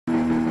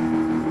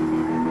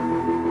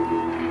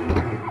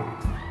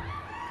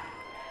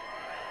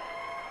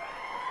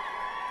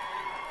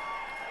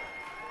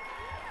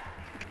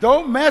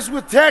Don't mess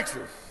with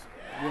Texas.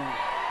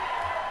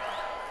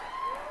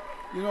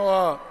 You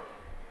know,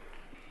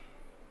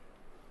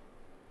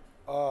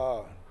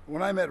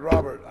 when I met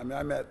Robert, I mean,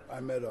 I met I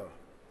met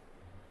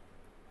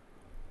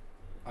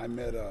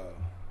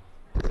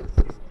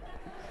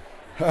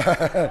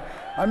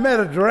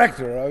a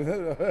director.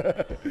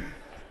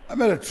 I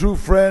met a true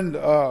friend,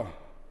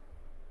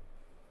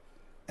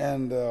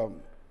 and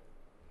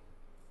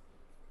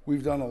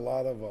we've done a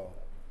lot of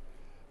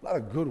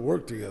good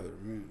work together.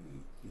 I mean,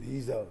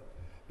 he's the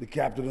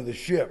captain of the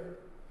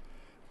ship,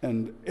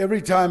 and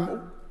every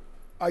time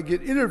I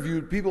get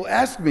interviewed, people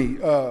ask me,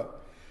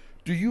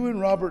 "Do you and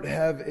Robert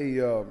have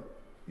a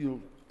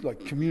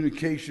like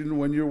communication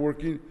when you're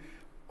working?"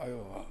 I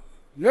go,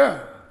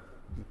 "Yeah."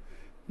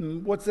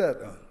 "What's that?"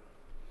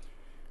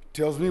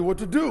 "Tells me what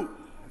to do."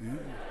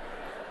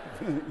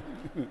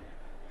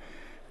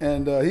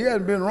 And he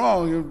hadn't been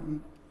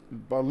wrong.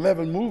 About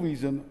 11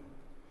 movies, and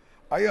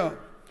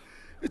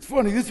it's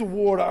funny. This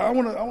award, I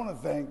want to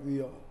thank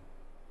the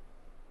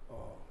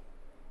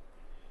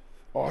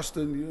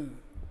Austin,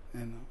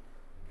 and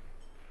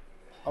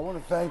I want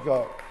to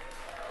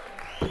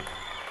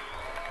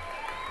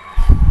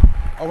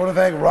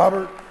thank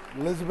Robert,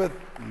 Elizabeth.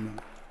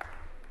 And,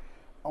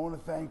 I want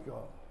to thank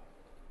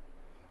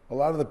a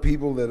lot of the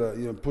people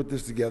that put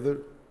this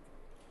together.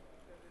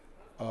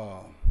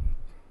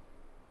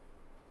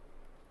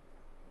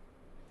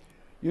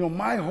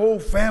 My whole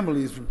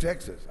family is from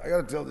Texas. I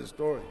got to tell this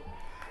story.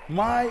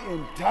 My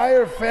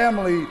entire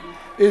family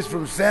is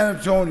from San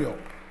Antonio.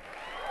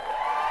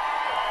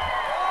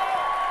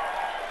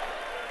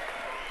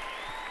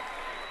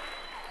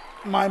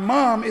 My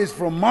mom is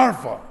from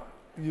Marfa.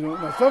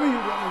 Now some of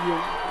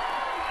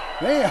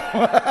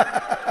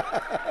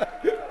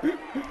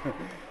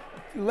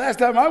you, last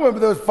time I went,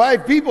 there was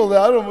 5 people there.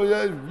 I don't know,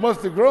 it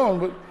must have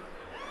grown,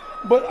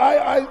 but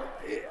I've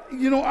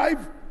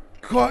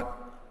caught.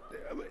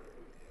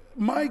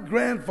 My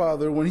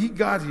grandfather, when he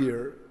got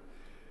here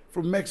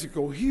from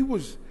Mexico, he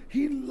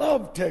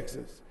loved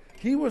Texas.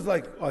 He was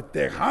like a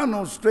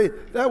Tejano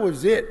straight. That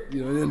was it,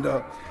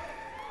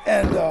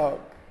 and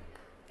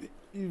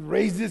he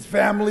raised his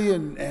family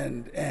and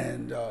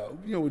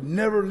would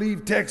never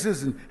leave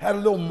Texas, and had a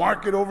little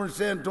market over in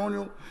San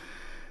Antonio.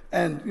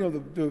 And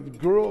the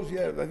girls,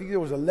 I think there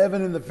was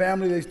 11 in the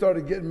family. They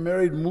started getting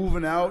married,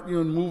 moving out,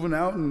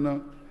 and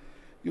a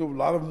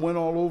lot of them went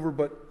all over,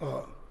 but.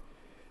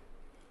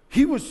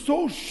 He was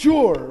so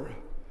sure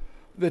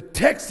that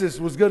Texas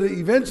was going to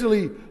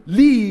eventually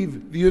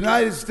leave the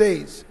United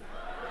States.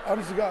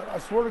 Honest to God, I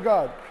swear to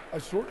God,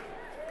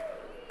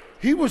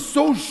 He was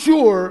so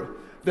sure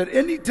that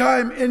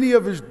anytime any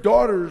of his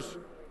daughters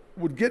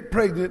would get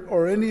pregnant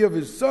or any of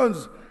his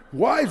sons'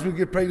 wives would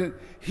get pregnant,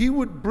 he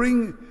would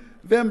bring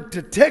them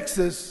to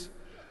Texas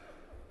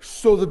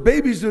so the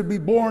babies would be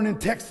born in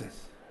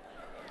Texas.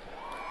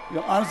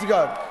 Honest to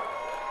God.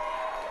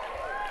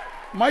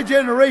 My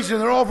generation,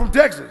 they're all from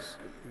Texas.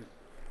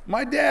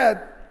 My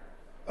dad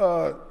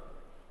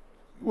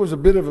was a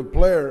bit of a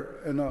player,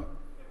 and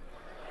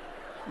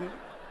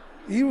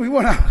he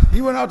went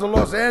out to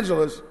Los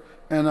Angeles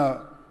and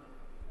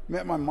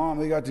met my mom.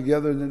 They got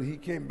together, and then he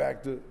came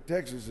back to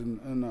Texas,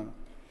 and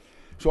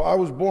so I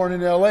was born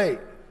in L.A.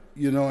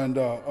 And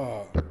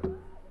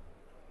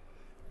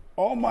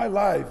all my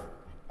life,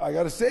 I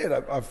got to say it,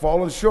 I've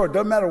fallen short.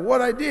 Doesn't matter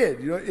what I did.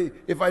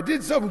 If I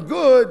did something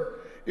good,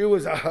 it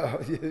was,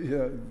 but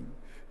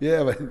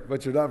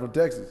you're not from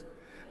Texas.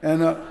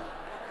 And,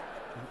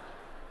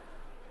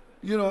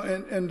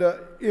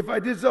 if I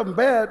did something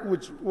bad,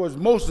 which was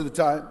most of the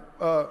time,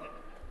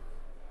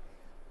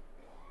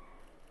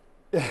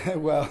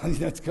 well,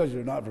 that's because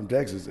you're not from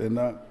Texas. And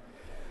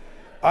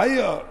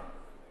I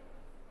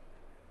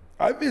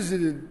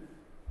visited,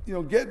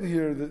 getting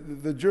here,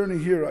 the journey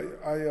here,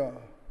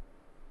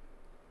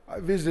 I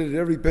visited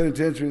every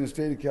penitentiary in the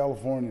state of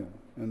California.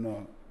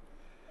 And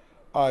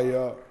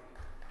I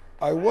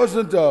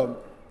wasn't, some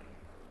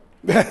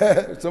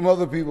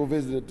other people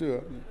visited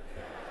too.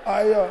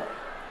 I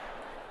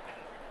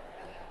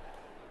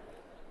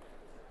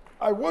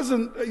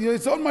wasn't,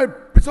 it's on my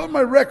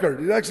record.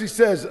 It actually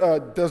says,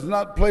 does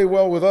not play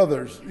well with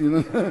others,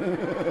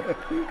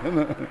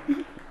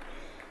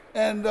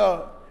 And,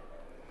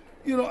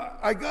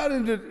 I got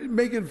into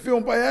making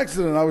film by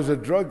accident. I was a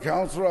drug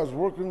counselor. I was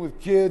working with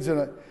kids,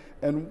 and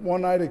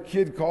one night a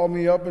kid called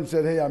me up and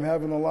said, "Hey, I'm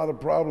having a lot of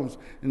problems,"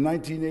 in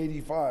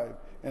 1985.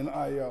 And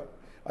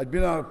I'd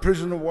been out of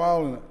prison a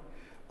while, and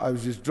I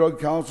was his drug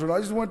counselor, and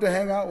I just went to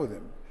hang out with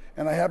him.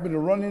 And I happened to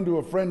run into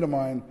a friend of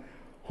mine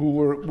we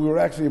were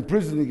actually in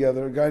prison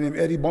together, a guy named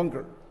Eddie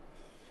Bunker.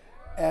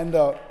 And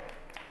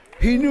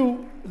he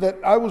knew that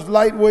I was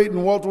lightweight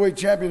and welterweight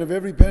champion of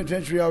every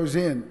penitentiary I was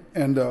in.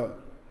 And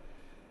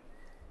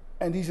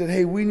he said,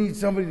 "Hey, we need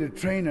somebody to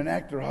train an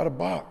actor how to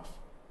box."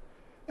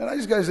 And I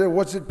just got to say,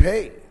 "What's it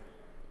pay?"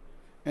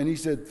 And he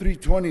said,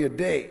 $320 a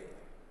day.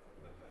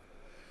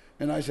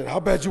 And I said, "How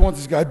bad you want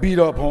this guy beat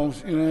up,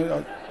 Holmes?"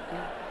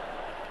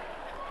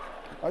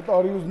 I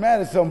thought he was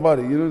mad at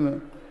somebody,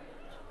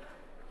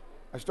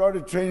 I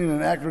started training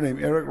an actor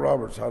named Eric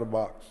Roberts how to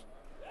box.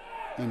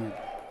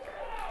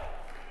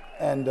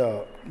 And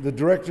the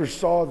director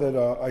saw that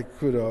I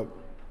could,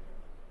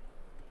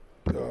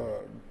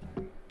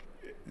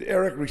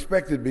 Eric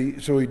respected me,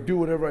 so he'd do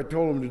whatever I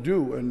told him to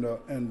do.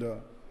 And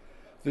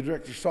the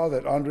director saw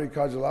that, Andrei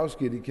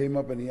Kozlowski, and he came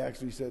up and he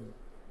actually said,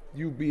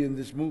 "You be in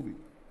this movie."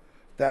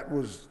 That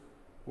was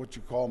what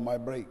you call my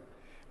break.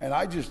 And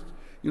I just,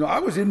 I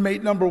was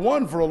inmate number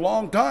one for a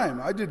long time.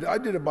 I did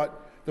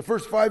about the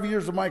first 5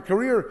 years of my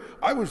career,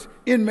 I was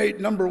inmate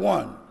number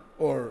one,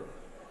 or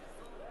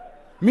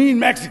mean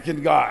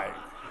Mexican guy,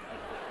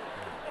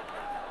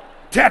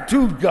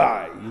 tattooed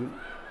guy.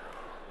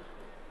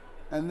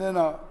 And then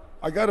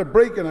I got a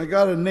break and I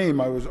got a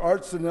name. I was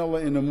Art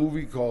Sanella in a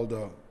movie called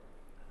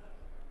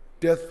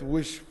Death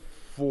Wish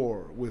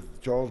 4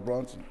 with Charles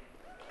Bronson.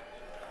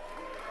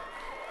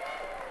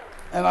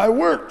 And I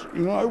worked,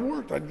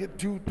 I'd get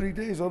 2-3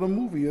 days on a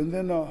movie. And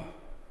then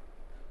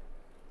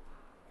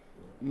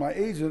my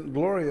agent,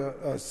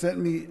 Gloria, sent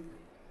me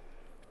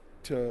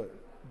to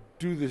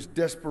do this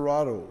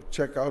Desperado,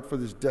 check out for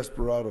this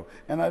Desperado.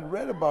 And I'd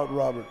read about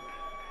Robert.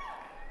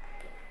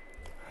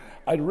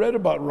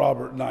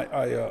 And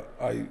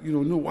I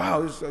knew,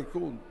 wow, this is like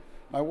cool.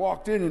 I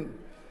walked in and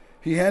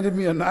he handed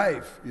me a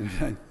knife.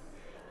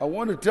 I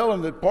wanted to tell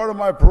him that part of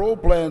my parole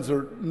plans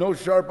are no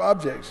sharp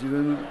objects.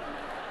 And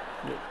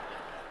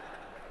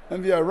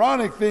the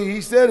ironic thing,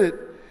 he said it,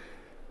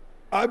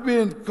 I've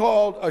been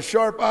called a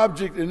sharp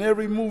object in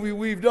every movie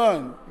we've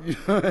done.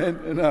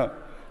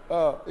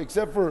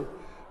 Except for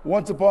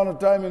Once Upon a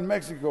Time in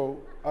Mexico,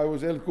 I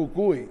was El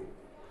Cucuy.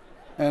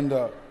 And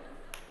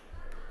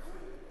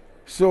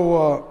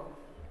so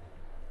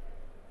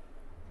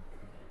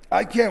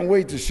I can't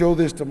wait to show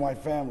this to my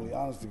family,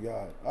 honest to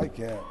God. I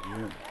can't.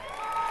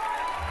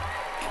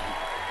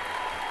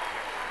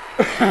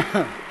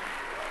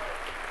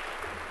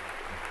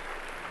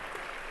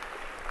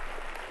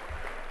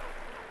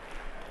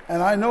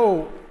 And I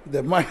know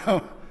that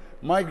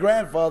my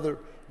grandfather,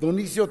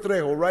 Donicio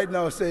Trejo, right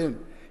now is saying,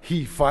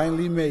 he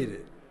finally made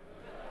it.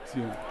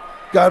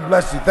 God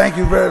bless you. Thank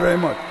you very, very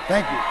much.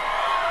 Thank you.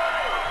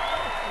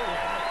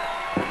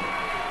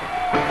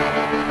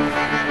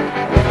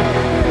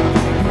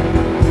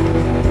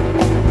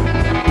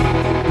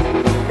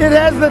 It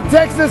has the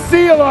Texas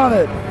seal on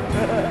it.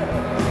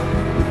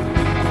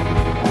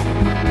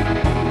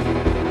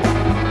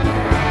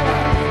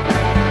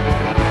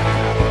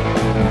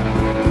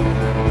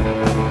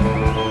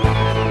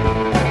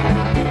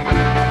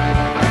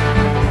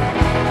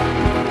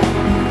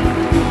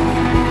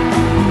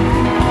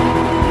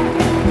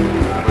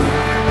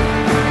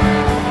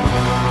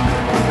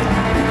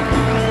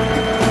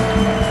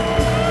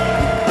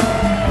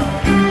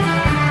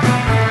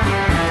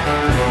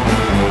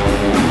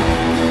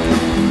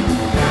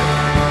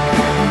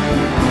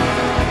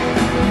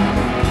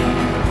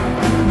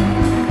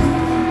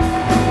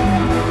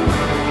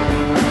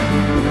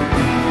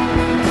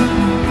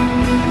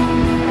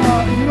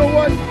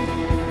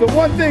 The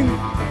one thing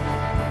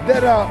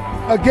that,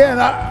 again,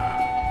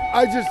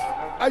 I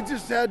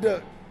just had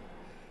to,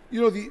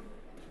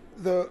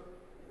 the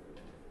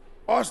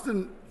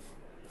Austin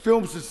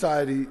Film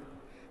Society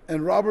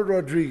and Robert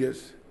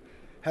Rodriguez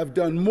have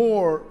done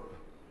more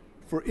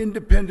for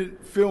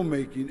independent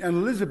filmmaking, and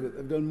Elizabeth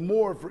have done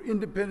more for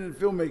independent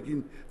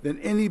filmmaking than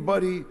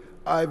anybody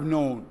I've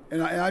known.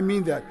 And I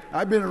mean that.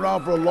 I've been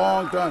around for a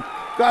long time.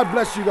 God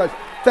bless you guys.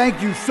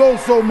 Thank you so,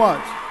 so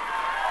much.